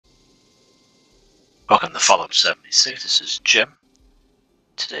Welcome to Fallout 76. This is Jim.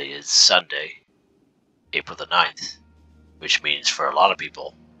 Today is Sunday, April the 9th, which means for a lot of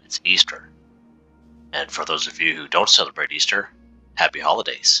people, it's Easter. And for those of you who don't celebrate Easter, happy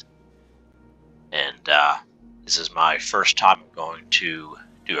holidays. And this is my first time going to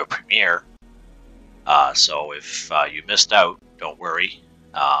do a premiere. So if you missed out, don't worry.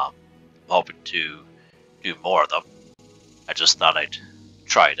 I'm hoping to do more of them. I just thought I'd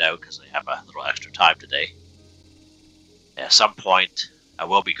try it out because I have a little extra time today. At some point, I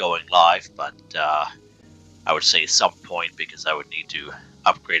will be going live, but I would say some point because I would need to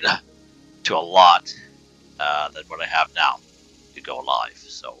upgrade to a lot than what I have now to go live.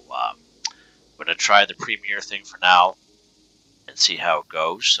 So I'm going to try the premiere thing for now and see how it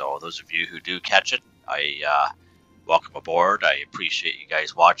goes. So those of you who do catch it, I welcome aboard. I appreciate you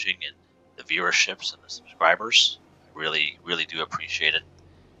guys watching and the viewerships and the subscribers. I really, really do appreciate it.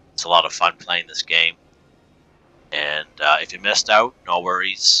 It's a lot of fun playing this game. And if you missed out, no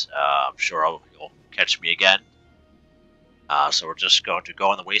worries. I'm sure you'll catch me again. So we're just going to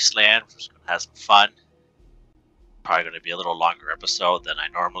go on the Wasteland. We're just going to have some fun. Probably going to be a little longer episode than I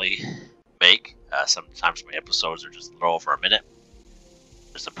normally make. Sometimes my episodes are just a little over a minute.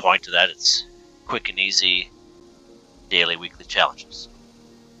 There's a point to that. It's quick and easy daily, weekly challenges.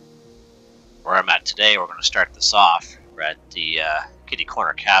 Where I'm at today, we're going to start this off. We're at the Kitty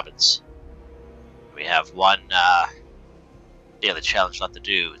Corner Cabins. We have one daily challenge left to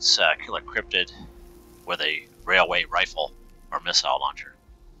do. It's kill a cryptid with a railway rifle or missile launcher.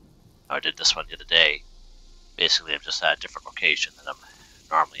 I did this one the other day. Basically, I'm just at a different location than I'm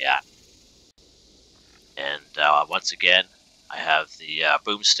normally at. And once again, I have the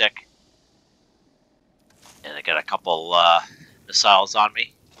boomstick. And I got a couple missiles on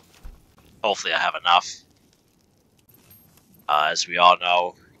me. Hopefully I have enough. As we all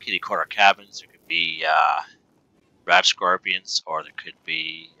know, Kitty Corner Cabins, there could be rat scorpions, or there could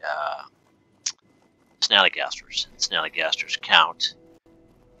be snallygasters. Snallygasters count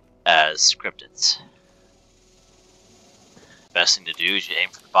as cryptids. Best thing to do is you aim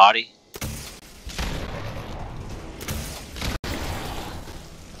for the body.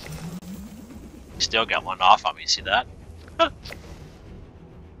 Still got one off on me, see that?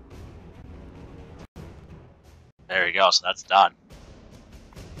 There we go, so that's done.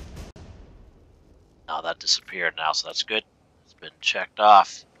 Now that disappeared now, so that's good. It's been checked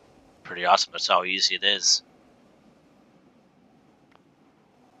off. Pretty awesome, that's how easy it is.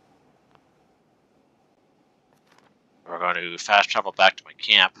 We're going to fast travel back to my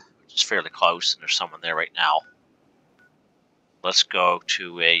camp, which is fairly close, and there's someone there right now. Let's go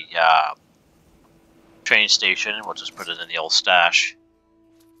to a train station, and we'll just put it in the old stash.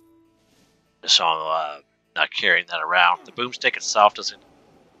 Just so I'm not carrying that around. The boomstick itself doesn't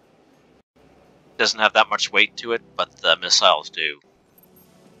have that much weight to it, but the missiles do.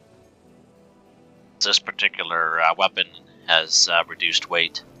 This particular weapon has reduced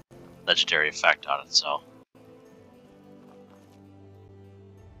weight, legendary effect on it, so.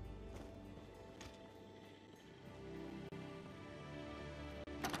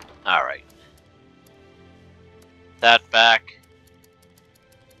 Alright. That back.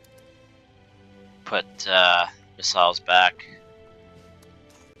 Put missiles back.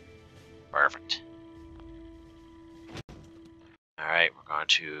 Perfect. Alright, we're going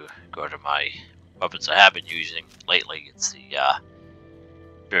to go to my weapons I have been using lately. It's the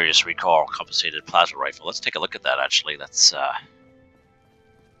various recoil compensated plasma rifle. Let's take a look at that actually. That's I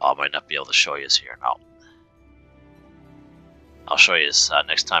might not be able to show you this here now. I'll show you this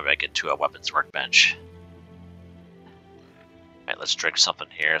next time I get to a weapons workbench. Alright, let's drink something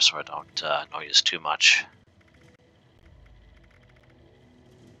here so I don't annoy you too much.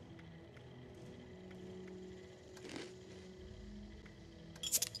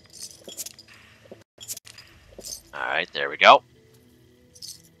 Alright, there we go.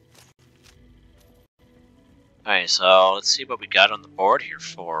 Alright, so let's see what we got on the board here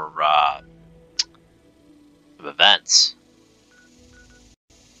for events.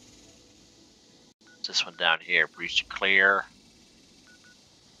 This one down here, breach and clear.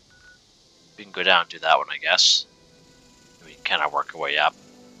 We can go down and do that one, I guess. We can kind of work our way up.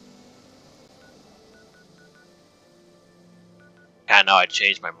 I know I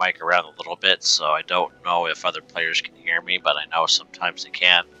changed my mic around a little bit, so I don't know if other players can hear me, but I know sometimes they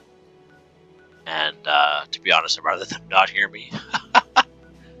can. And to be honest, I'd rather them not hear me.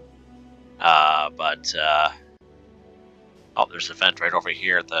 Oh, there's a vent right over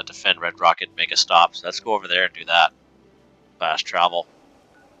here, the Defend Red Rocket Mega Stop. So let's go over there and do that. Fast travel.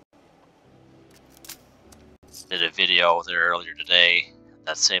 Did a video there earlier today at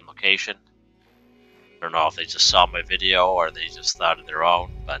that same location. I don't know if they just saw my video or they just thought of their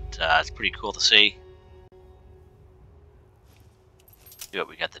own, but it's pretty cool to see. See what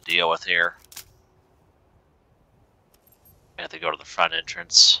we got to deal with here. I have to go to the front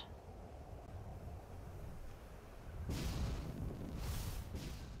entrance.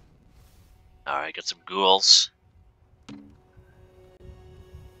 Alright, got some ghouls.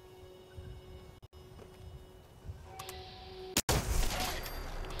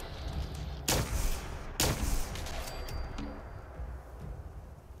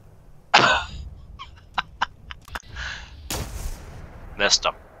 Missed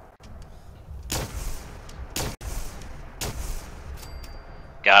them.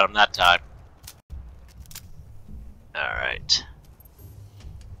 Got him that time. Alright.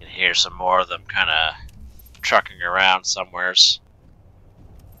 You can hear some more of them kind of trucking around somewheres.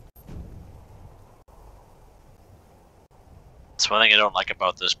 That's one thing I don't like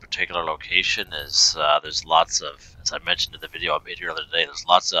about this particular location is there's lots of, as I mentioned in the video I made earlier today, there's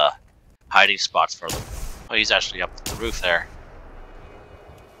lots of hiding spots for them. Oh, he's actually up the roof there.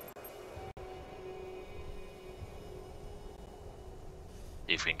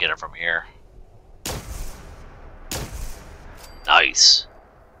 See if we can get him from here. Nice.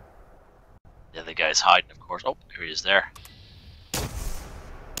 The other guy's hiding, of course. Oh, here he is there.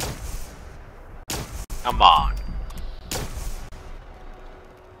 Come on.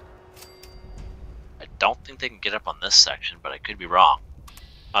 I don't think they can get up on this section, but I could be wrong.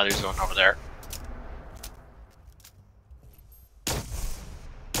 Oh, there's one over there.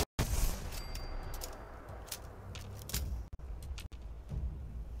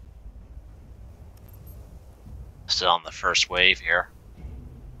 Still on the first wave here.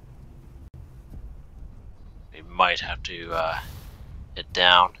 We might have to hit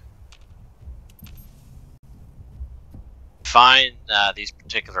down. Find these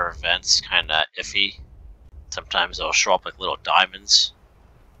particular events kind of iffy. Sometimes they'll show up like little diamonds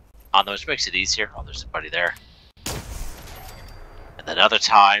on them, which makes it easier. Oh, there's somebody there. And then other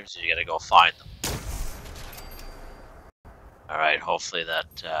times you gotta go find them. Alright, hopefully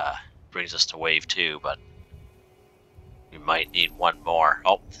that brings us to wave 2, but we might need one more.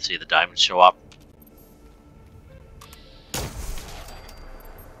 Oh, see the diamonds show up.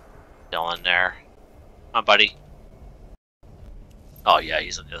 Still in there. Come on, buddy. Oh yeah,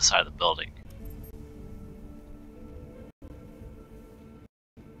 he's on the other side of the building.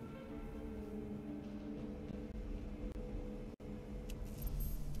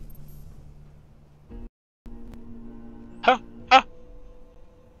 Huh, huh.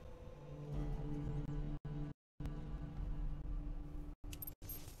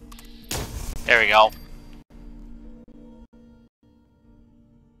 There we go.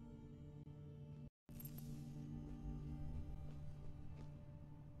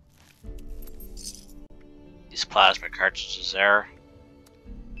 These plasma cartridges there.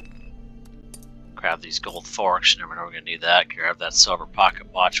 Grab these gold forks, you never know we're gonna need that. Grab that silver pocket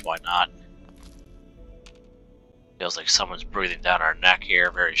watch, why not? Feels like someone's breathing down our neck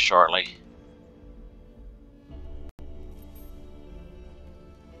here very shortly.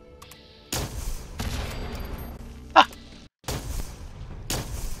 Ah.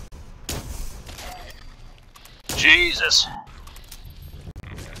 Jesus!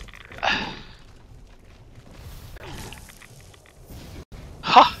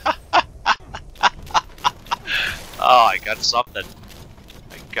 Oh, I got something.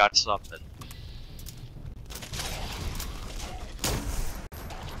 I got something.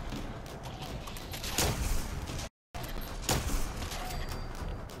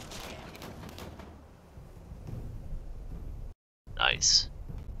 Nice.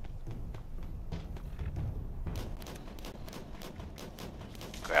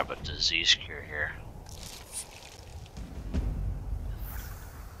 Grab a disease cure here.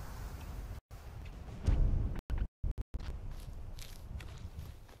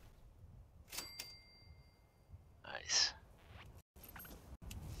 Nice.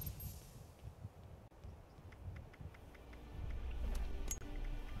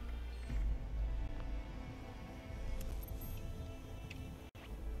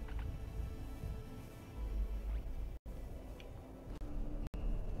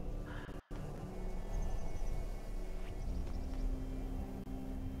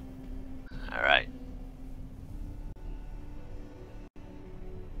 All right.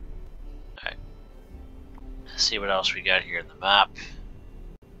 All right. Let's see what else we got here in the map.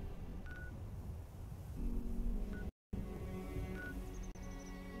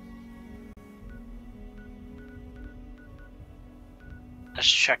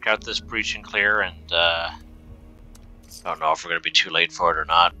 Let's check out this breach and clear, and I don't know if we're going to be too late for it or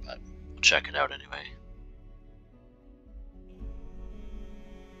not, but we'll check it out anyway.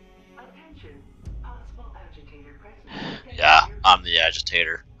 I'm the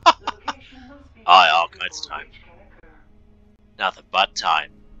agitator. All kinds of time. Nothing but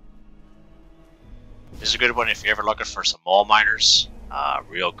time. This is a good one if you're ever looking for some mole miners.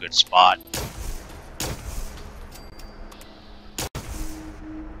 Real good spot.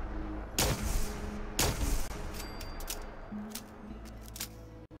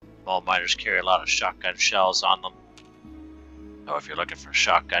 Mole miners carry a lot of shotgun shells on them. So if you're looking for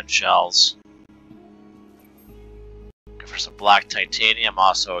shotgun shells, looking for some black titanium,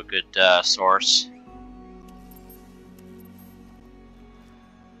 also a good source.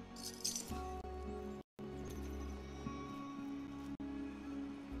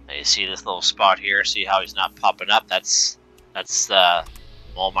 Now you see this little spot here. See how he's not popping up? That's the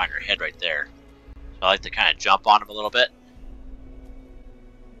mole miner head right there. So I like to kind of jump on him a little bit.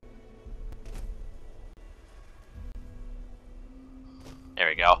 There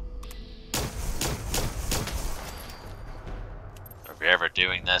we go. If you're ever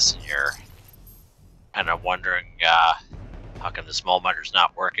doing this and you're kind of wondering how come this mole miner's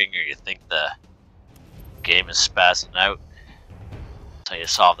not working, or you think the game is spazzing out, that's how you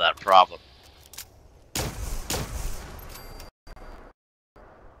solve that problem.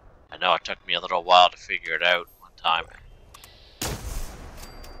 I know it took me a little while to figure it out one time.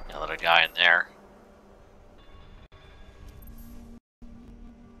 A little guy in there.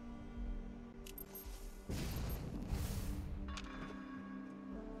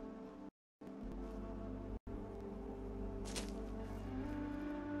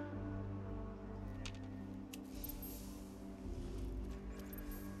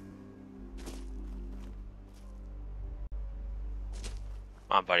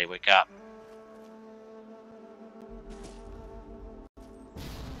 Come on, buddy, wake up.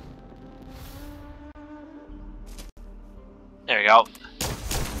 There we go.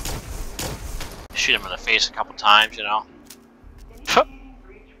 Shoot him in the face a couple times, you know.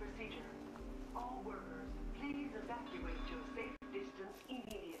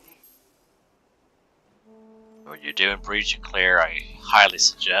 When you're doing breach and clear, I highly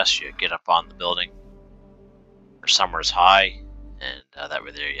suggest you get up on the building or somewhere's high, and that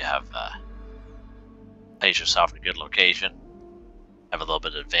way there you have place yourself in a good location, have a little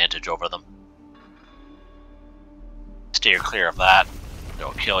bit of advantage over them. Steer clear of that,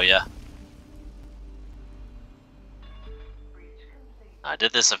 it'll kill you. I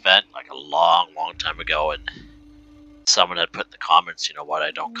did this event like a long time ago, and someone had put in the comments, you know what,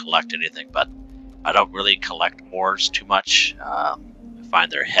 I don't collect anything, but I don't really collect ores too much. I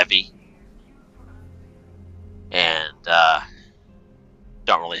find they're heavy, and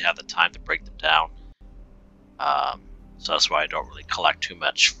don't really have the time to break them down. So that's why I don't really collect too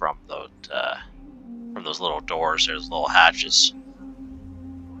much from those little doors. There's little hatches.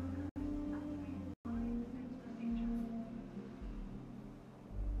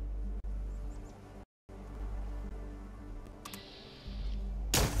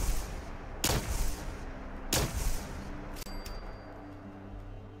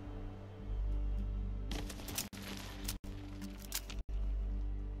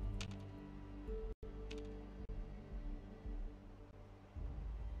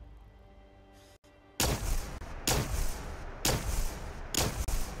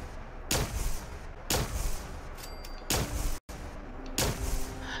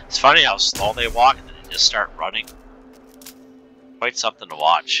 It's funny how slow they walk and then they just start running. Quite something to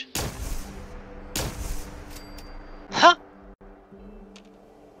watch. Huh?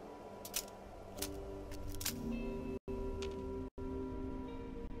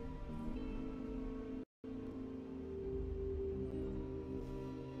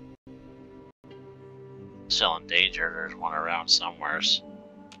 Still in danger. There's one around somewheres.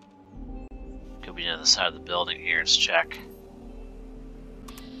 Could be near the side of the building here. Let's check.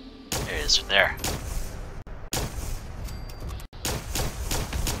 There he is, there.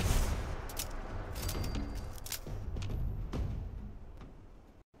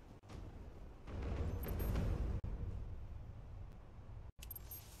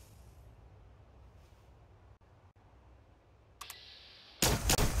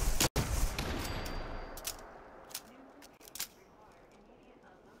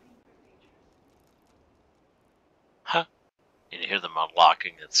 Huh? You can hear them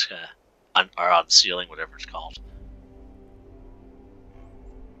unlocking. It's or on the ceiling, whatever it's called.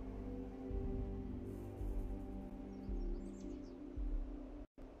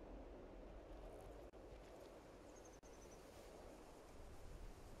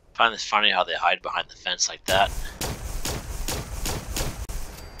 I find this funny how they hide behind the fence like that.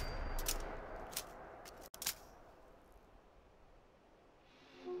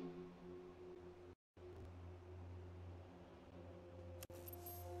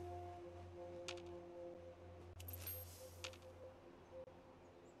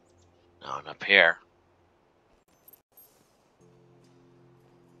 No, and up here.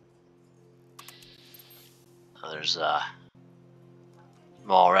 Oh, there's a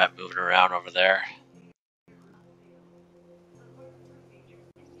mole rat moving around over there.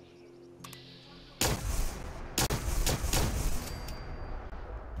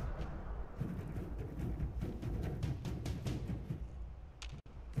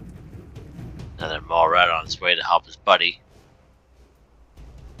 Another mole rat on his way to help his buddy.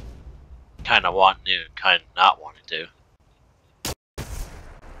 Kind of wanting to, kind of not wanting to.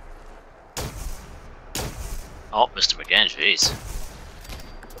 Oh, missed him again, jeez.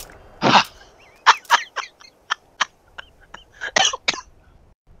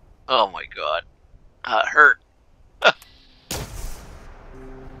 Oh my god. It hurt.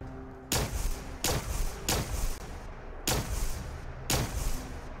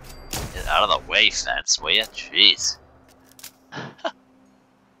 Get out of the way, fence, will ya? Jeez.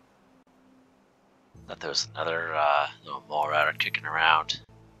 Thought there was another little mole rat kicking around.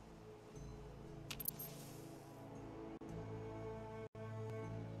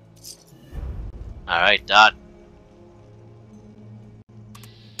 Alright, done.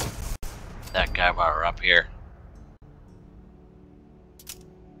 That guy while we're up here.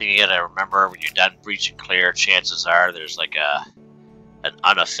 You gotta remember when you're done breach and clear, chances are there's like an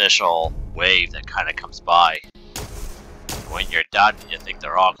unofficial wave that kind of comes by. When you're done, you think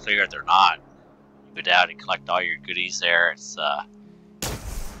they're all clear, they're not. You go down and collect all your goodies there. It's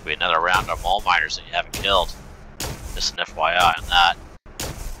be another round of mole miners that you haven't killed. Just an FYI on that.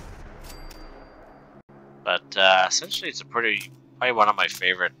 But essentially, it's a probably one of my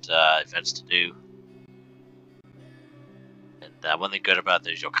favorite events to do. And one thing good about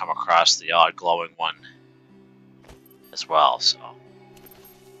this, you'll come across the odd glowing one as well. So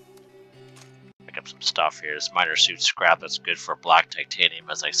pick up some stuff here. This miner suit scrap that's good for black titanium,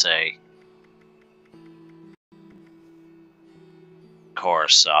 as I say. Of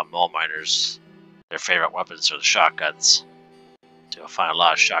course, mole miners, their favorite weapons are the shotguns. So you'll find a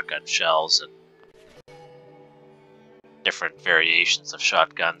lot of shotgun shells and different variations of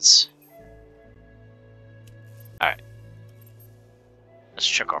shotguns. Alright. Let's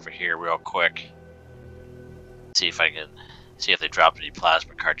check over here real quick. See if I can see if they dropped any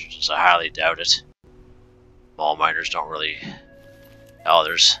plasma cartridges. I highly doubt it. Mole miners don't really. Oh,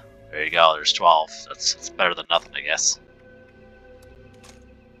 there you go. There's 12. That's better than nothing, I guess.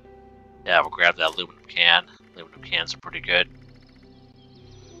 Yeah, we'll grab that aluminum can. Aluminum cans are pretty good.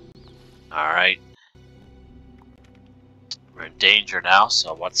 Alright. We're in danger now,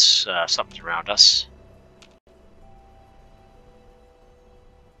 so what's something's around us?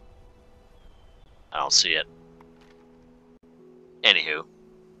 I don't see it. Anywho.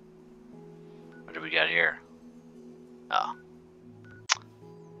 What do we got here? Oh.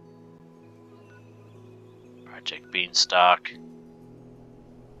 Project Beanstalk.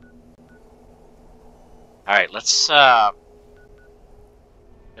 Alright, let's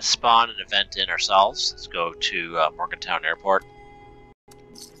spawn an event in ourselves. Let's go to Morgantown Airport.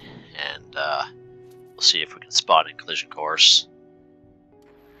 And we'll see if we can spawn in collision course.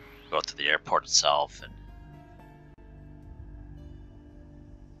 Go to the airport itself and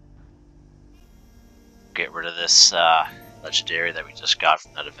get rid of this legendary that we just got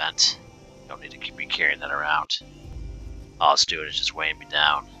from that event. Don't need to keep carrying that around. All it's doing is just weighing me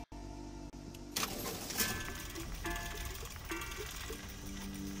down.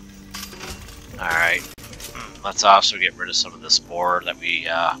 Alright, let's also get rid of some of this ore that we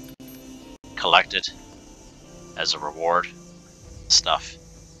collected as a reward stuff.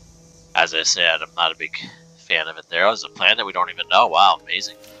 As I said, I'm not a big fan of it there. There's a plan that we don't even know. Wow,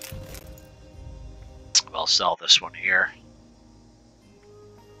 amazing. We'll sell this one here.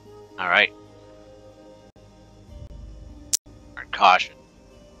 Alright. Caution.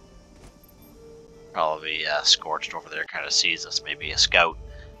 Probably Scorched over there kind of sees us, maybe a scout.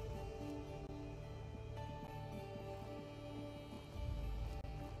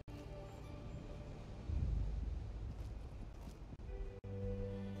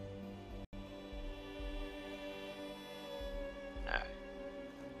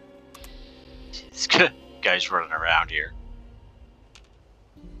 These guys running around here.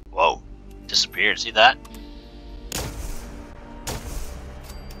 Whoa, disappeared, see that?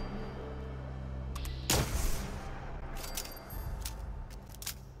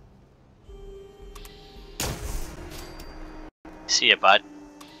 See ya, bud.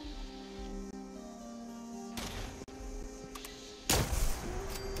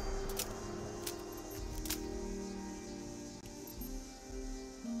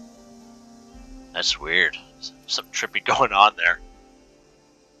 That's weird. Something trippy going on there.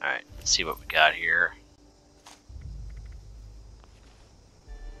 Alright, let's see what we got here.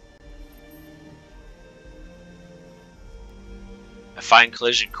 I find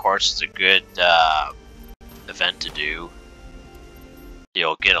collision course is a good event to do.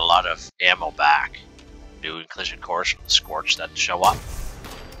 You'll get a lot of ammo back doing collision course from the scorch that show up.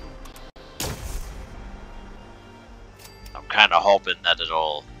 I'm kind of hoping that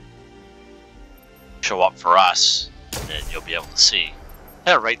it'll show up for us, and you'll be able to see.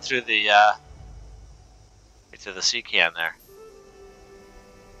 Yeah, right through the sea can there.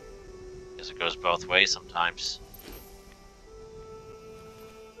 Because it goes both ways sometimes.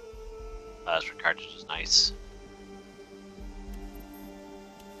 Plasma cartridge is nice.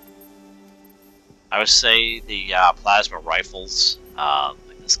 I would say the plasma rifles,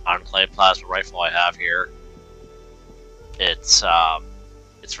 like this Enclave plasma rifle I have here, it's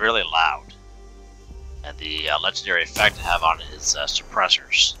really loud, and the legendary effect I have on it is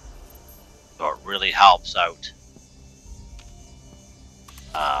suppressors, so it really helps out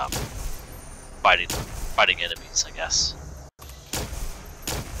fighting enemies, I guess.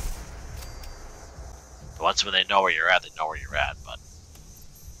 Once when they know where you're at, they know where you're at, but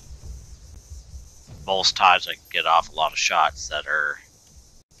most times I can get off a lot of shots that are,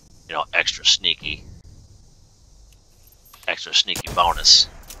 you know, extra sneaky bonus.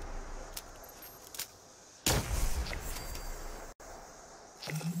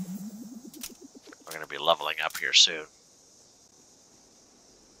 We're going to be leveling up here soon.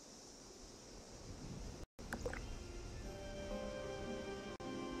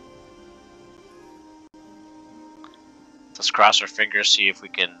 Let's cross our fingers, see if we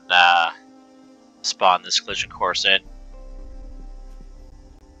can spawn this collision course in.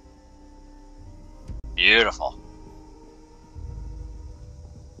 Beautiful.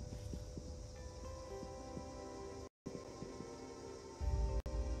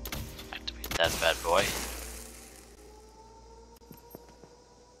 Activate that bad boy.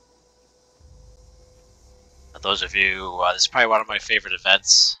 Now, those of you, this is probably one of my favorite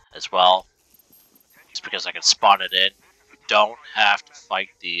events as well. Just because I can spawn it in. You don't have to fight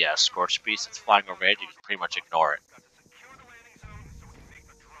the Scorch Beast that's flying overhead, you can pretty much ignore it.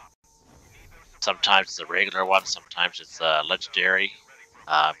 Sometimes it's a regular one, sometimes it's legendary.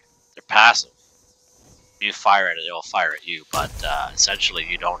 They're passive. If you fire at it, it'll fire at you, but essentially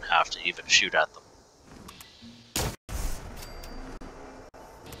you don't have to even shoot at them.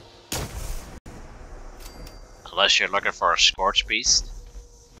 Unless you're looking for a Scorch Beast,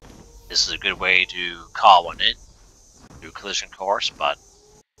 this is a good way to call one in, do collision course, but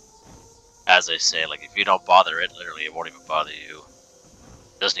as I say, like if you don't bother it, literally it won't even bother you.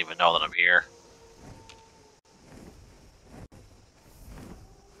 It doesn't even know that I'm here.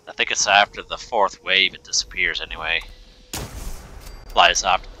 I think it's after the 4th wave it disappears anyway. Flies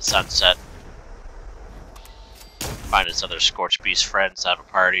off to the sunset. Find its other Scorch Beast friends, have a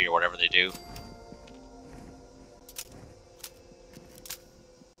party or whatever they do.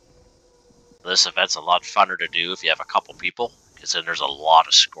 This event's a lot funner to do if you have a couple people, because then there's a lot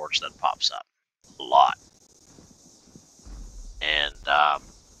of Scorch that pops up. A lot. And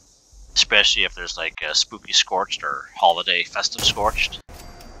especially if there's like a spooky Scorched or holiday festive Scorched,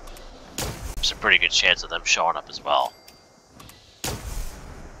 there's a pretty good chance of them showing up as well.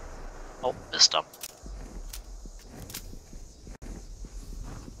 Oh, missed them.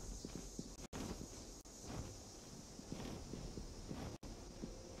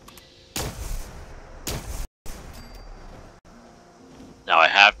 Now I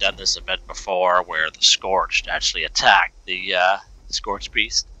have done this event before where the Scorched actually attacked the Scorched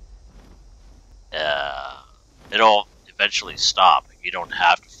Beast. It'll eventually stop. You don't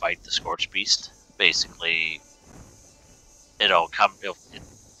have to fight the Scorched Beast. Basically, the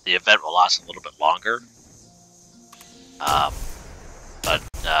event will last a little bit longer. But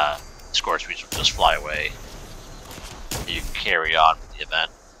Scorched Beast will just fly away. You can carry on with the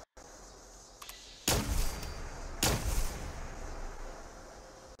event.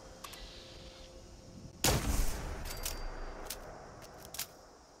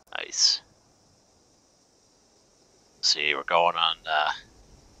 Nice. See, we're going on,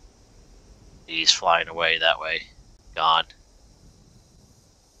 he's flying away that way. Gone.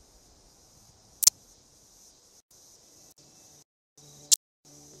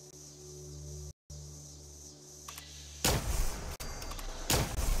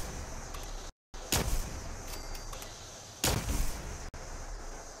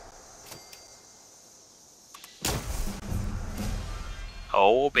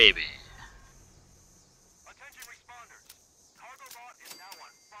 Oh, baby. Attention responders. Cargo bot is now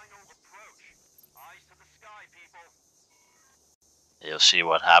on final approach. Eyes to the sky, people. You'll see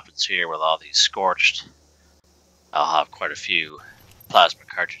what happens here with all these scorched. I'll have quite a few plasma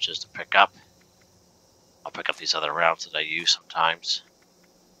cartridges to pick up. I'll pick up these other rounds that I use sometimes.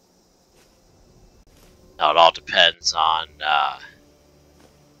 Now it all depends on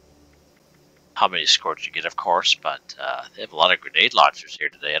how many scorched you get, of course, but they have a lot of grenade launchers here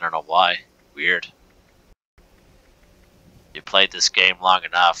today. I don't know why. Weird. You played this game long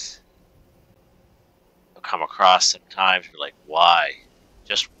enough, you'll come across sometimes, you're like, why?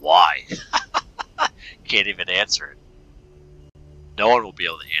 Just why? Can't even answer it. No one will be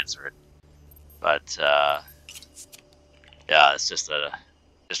able to answer it. But yeah, it's just a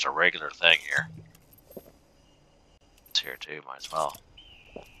regular thing here. It's here too, might as well.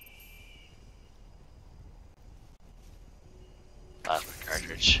 Plasma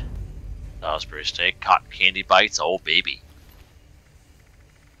cartridge. Salisbury steak, cotton candy bites, oh baby.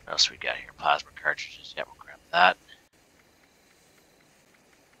 What else we got here? Plasma cartridges, yeah, we'll grab that.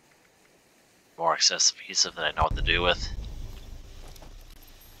 More excessive adhesive than I know what to do with.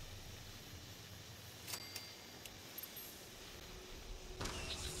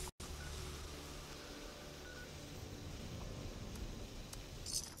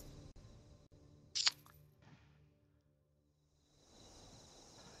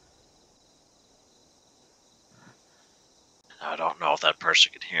 I don't know if that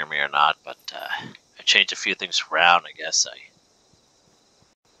person can hear me or not, but I changed a few things around. I guess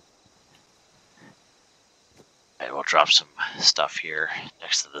I will drop some stuff here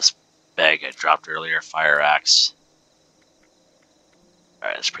next to this bag I dropped earlier. Fire axe. All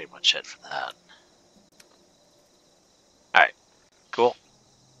right, that's pretty much it for that. All right, cool.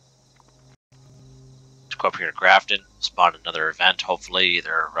 Let's go up here to Grafton. Spawn another event. Hopefully,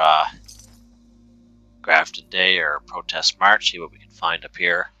 either Grafton Day or Protest March. See what we can find up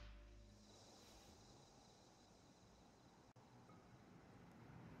here.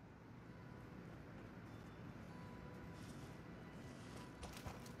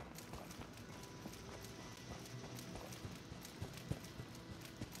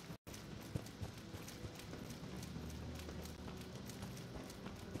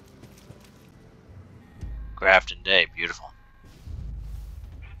 Grafton Day, beautiful.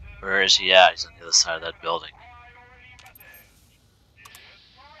 Where is he at? He's on the other side of that building.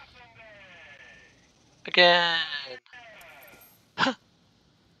 Again.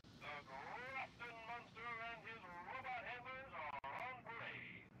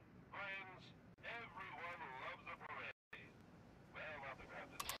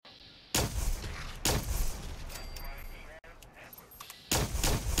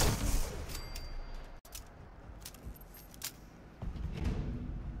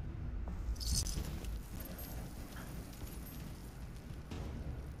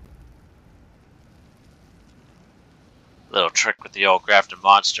 Little trick with the old Grafton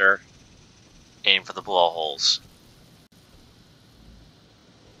monster. Aim for the blowholes.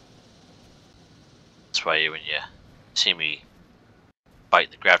 That's why when you see me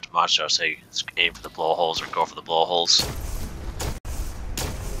fighting the Grafton monster, I'll say aim for the blowholes or go for the blowholes.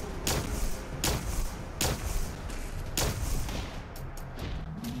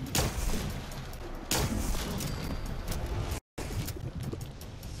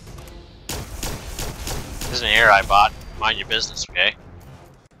 Isn't here, I bought. Mind your business, okay?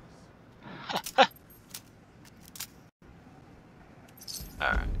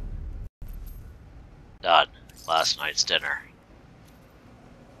 Alright. Done. Last night's dinner.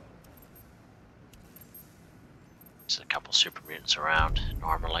 There's a couple super mutants around,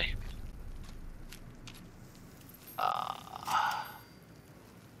 normally. There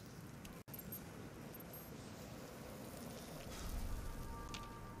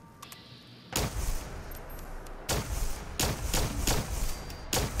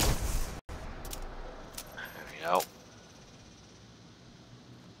we go.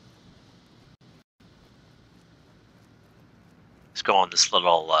 Let's go on this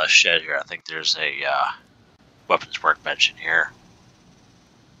little shed here. I think there's a weapons workbench in here.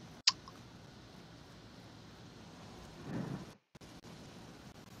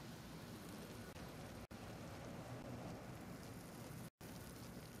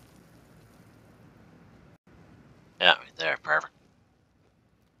 Yeah, right there, perfect.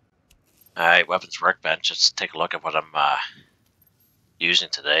 Alright, weapons workbench. Let's take a look at what I'm using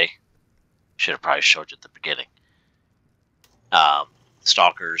today. Should have probably showed you at the beginning.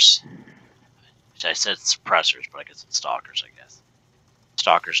 Stalkers. I said suppressors, but I guess it's stalkers, I guess.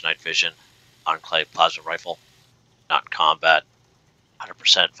 Stalkers, night vision, enclave plasma rifle, not in combat,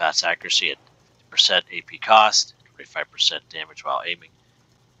 100% fast accuracy at 50% AP cost, 25% damage while aiming,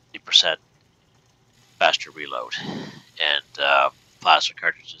 50% faster reload. And plasma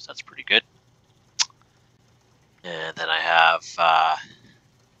cartridges. That's pretty good. And then I have,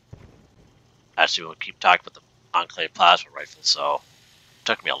 actually we'll keep talking about the Enclave plasma rifle. So it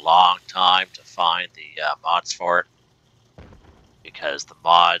took me a long time to find the mods for it, because the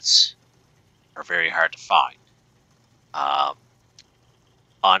mods are very hard to find.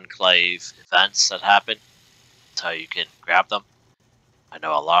 Enclave events that happen, that's how you can grab them. I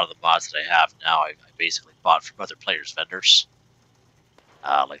know a lot of the mods that I have now, I basically bought from other players' vendors,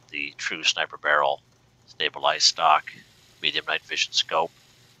 like the True Sniper Barrel, Stabilized Stock, Medium Night Vision Scope,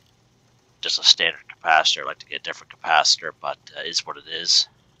 just a standard capacitor. I like to get a different capacitor, but it is what it is.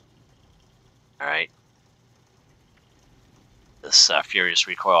 Alright. This Furious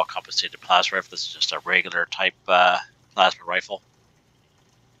Recoil Compensated Plasma Rifle, this is just a regular type plasma rifle.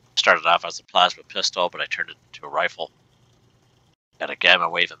 Started off as a plasma pistol, but I turned it into a rifle. Got a gamma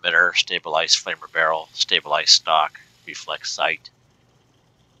wave emitter, stabilized flamer barrel, stabilized stock, reflex sight.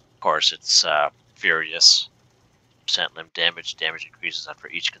 Of course, it's furious. Percent limb damage. Damage increases after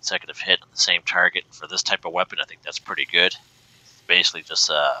each consecutive hit on the same target. For this type of weapon, I think that's pretty good. It's basically just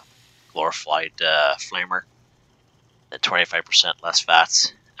a glorified flamer. Then 25% less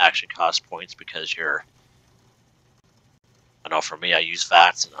VATS. Action cost points because you're... I know for me, I use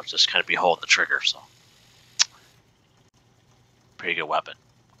VATS and I'll just kind of be holding the trigger, so... Pretty good weapon.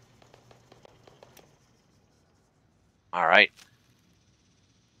 Alright.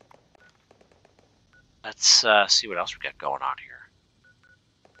 Let's see what else we got going on here.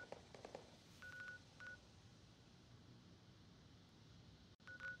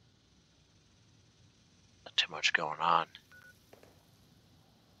 Not too much going on.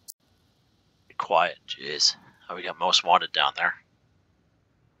 Be quiet, jeez. Oh, we got Most Wanted down there.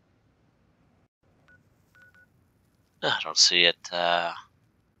 I don't see it on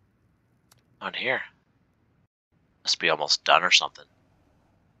here. Must be almost done or something.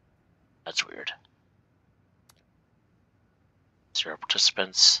 That's weird. 0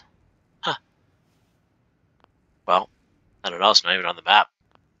 participants. Huh. Well, I don't know. It's not even on the map.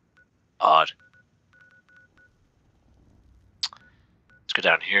 Odd. Let's go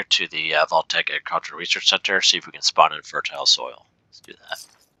down here to the Voltec Agricultural Research Center, see if we can spawn in fertile soil. Let's do that.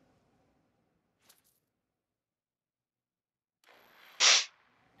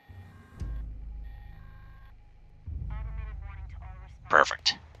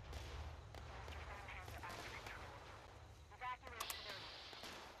 Perfect.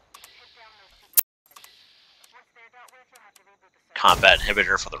 Combat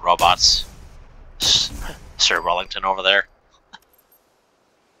inhibitor for the robots. Sir Wellington over there.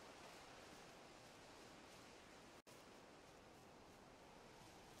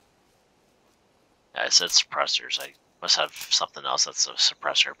 I said suppressors. I must have something else that's a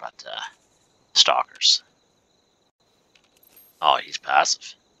suppressor, but stalkers. Oh, he's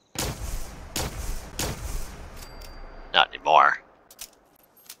passive. Not anymore.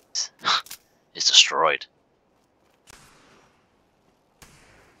 He's destroyed.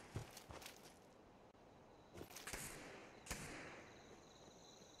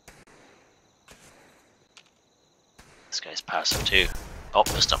 This guy's passive too. Oh,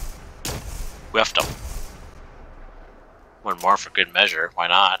 missed him. Whiffed him. One more for good measure. Why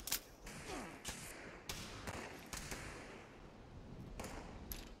not?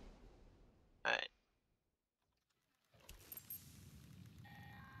 Alright.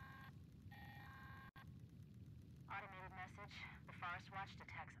 Automated message. The Forest Watch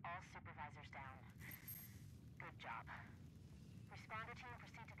detects all supervisors down. Good job. Responder team,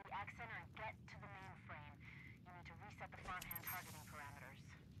 proceed to the Ag Center and get to the mainframe. You need to reset the farmhand targeting parameters.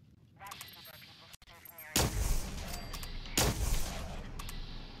 That should keep our people safe in the area.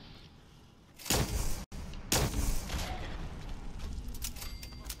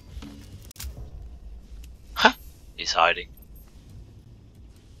 Huh. He's hiding.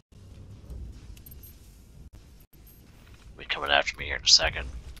 Be coming after me here in a second.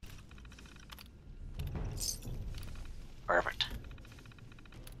 Perfect.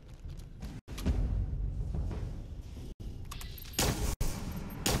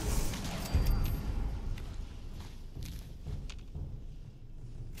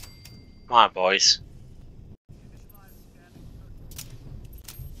 Come on, boys.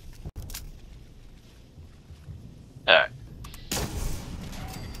 Alright.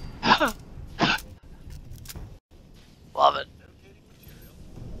 Love it.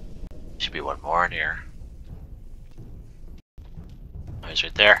 Should be one more in here. Oh, he's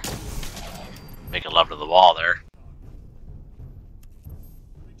right there. Making love to the wall there.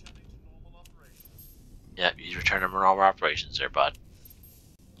 Yep, he's returning to normal operations there, bud.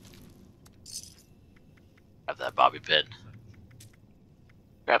 Have that bobby pin.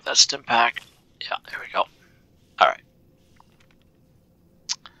 Grab that stim pack. Yeah, there we go. Alright.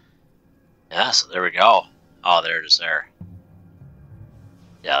 Yeah, so there we go. Oh, there it is there.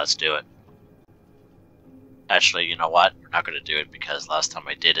 Yeah, let's do it. Actually, you know what? We're not going to do it because last time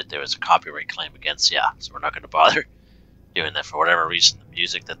I did it, there was a copyright claim against, yeah, so we're not going to bother doing that. For whatever reason, the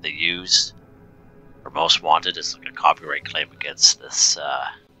music that they use for Most Wanted is like a copyright claim against this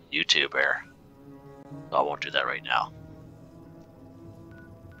YouTuber. So I won't do that right now.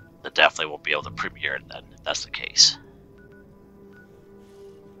 I definitely won't be able to premiere it then, if that's the case.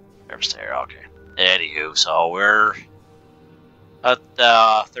 There's there, okay. Anywho, so we're at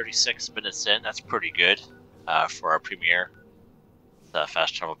 36 minutes in. That's pretty good for our premiere.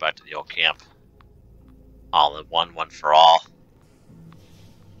 Fast travel back to the old camp. All in one, one for all.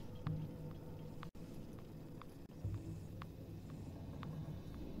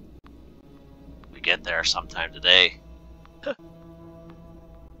 We get there sometime today.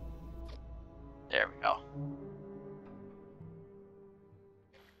 There we go.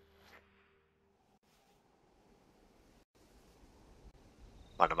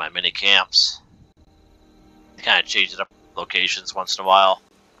 One of my mini camps. Kind of change it up locations once in a while.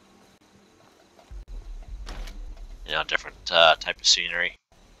 You know, different type of scenery.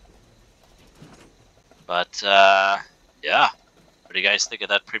 But yeah, what do you guys think of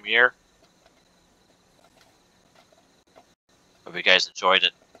that premiere? Hope you guys enjoyed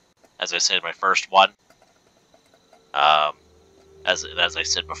it. As I said, my first one. As I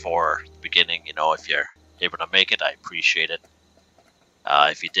said before at the beginning, you know, if you're able to make it, I appreciate it.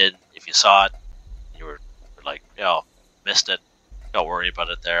 If you did, if you saw it, you were like, you know, missed it, don't worry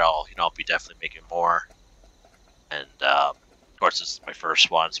about it there. I'll be definitely making more. And of course, this is my first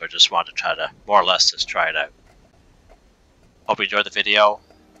one, so I just wanted to try to more or less just try it out. Hope you enjoyed the video.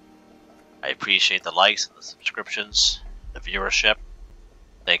 I appreciate the likes and the subscriptions, the viewership.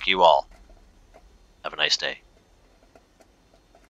 Thank you all. Have a nice day.